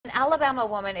Alabama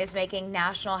woman is making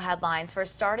national headlines for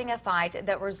starting a fight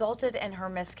that resulted in her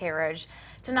miscarriage.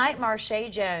 Tonight,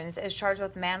 Marshae Jones is charged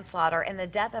with manslaughter in the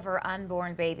death of her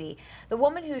unborn baby. The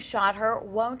woman who shot her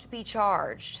won't be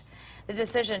charged. The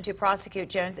decision to prosecute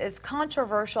Jones is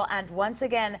controversial and once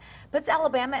again puts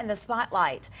Alabama in the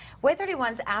spotlight. WAY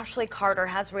 31's Ashley Carter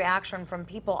has reaction from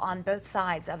people on both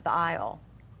sides of the aisle.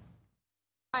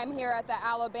 I'm here at the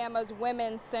Alabama's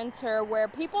Women's Center, where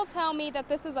people tell me that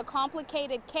this is a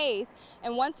complicated case,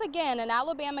 and once again, an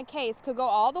Alabama case could go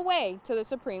all the way to the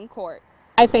Supreme Court.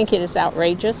 I think it is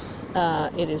outrageous.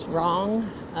 It is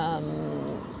wrong.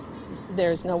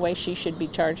 There's no way she should be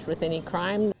charged with any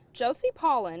crime. Josie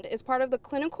Polland is part of the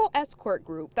clinical escort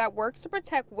group that works to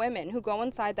protect women who go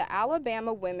inside the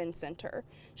Alabama Women's Center.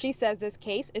 She says this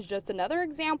case is just another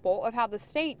example of how the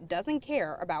state doesn't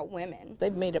care about women.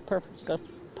 They've made it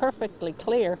perfectly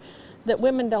clear that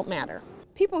women don't matter.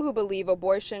 People who believe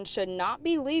abortion should not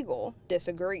be legal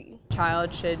disagree.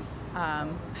 Child should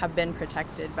have been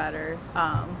protected better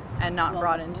and not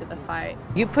brought into the fight.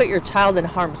 You put your child in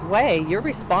harm's way, you're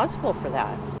responsible for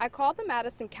that. I called the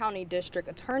Madison County District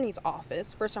Attorney's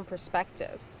Office for some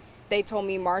perspective. They told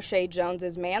me Marshae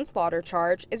Jones's manslaughter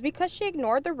charge is because she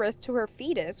ignored the risk to her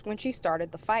fetus when she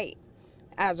started the fight.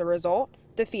 As a result,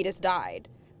 the fetus died.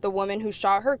 The woman who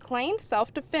shot her claimed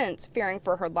self-defense, fearing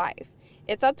for her life.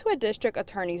 It's up to a district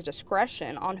attorney's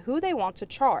discretion on who they want to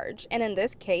charge, and in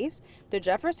this case, the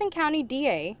Jefferson County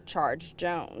DA charged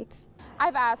Jones.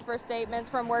 I've asked for statements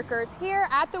from workers here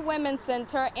at the Women's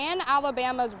Center and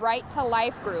Alabama's Right to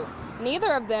Life group.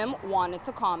 Neither of them wanted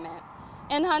to comment.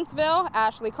 In Huntsville,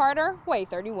 Ashley Carter, WAY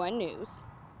 31 News.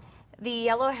 The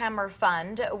Yellowhammer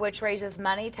Fund, which raises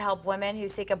money to help women who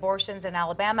seek abortions in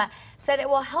Alabama, said it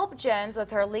will help Jones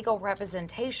with her legal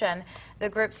representation. The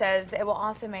group says it will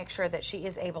also make sure that she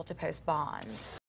is able to post bond.